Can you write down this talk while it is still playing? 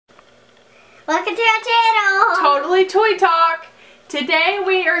Welcome to our channel. Totally Toy Talk. Today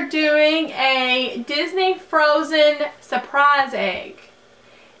we are doing a Disney Frozen surprise egg.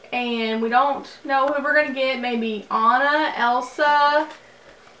 And we don't know who we're going to get. Maybe Anna, Elsa,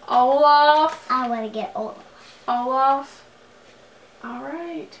 Olaf. I want to get Olaf. Olaf.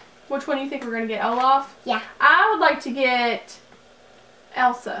 Alright. Which one do you think we're going to get? Olaf? Yeah. I would like to get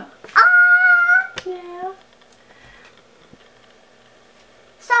Elsa. Ah! Yeah.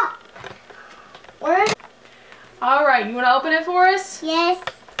 Stop. Alright, you want to open it for us? Yes.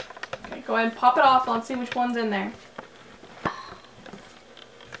 Okay, go ahead and pop it off. Let's see which one's in there.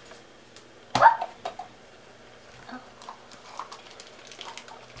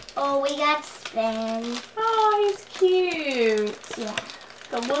 Oh, we got Sven. Oh, he's cute. Yeah.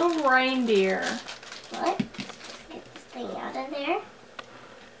 The little reindeer. What? Get this thing out of there.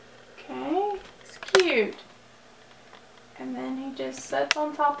 Okay, it's cute. And then he just sits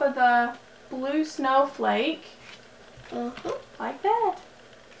on top of the blue snowflake. Like that.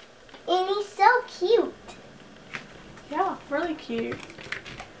 And he's so cute. Yeah, really cute.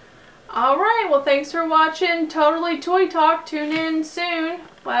 Alright, well thanks for watching Totally Toy Talk. Tune in soon.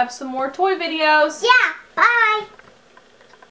 We'll have some more toy videos. Yeah, bye.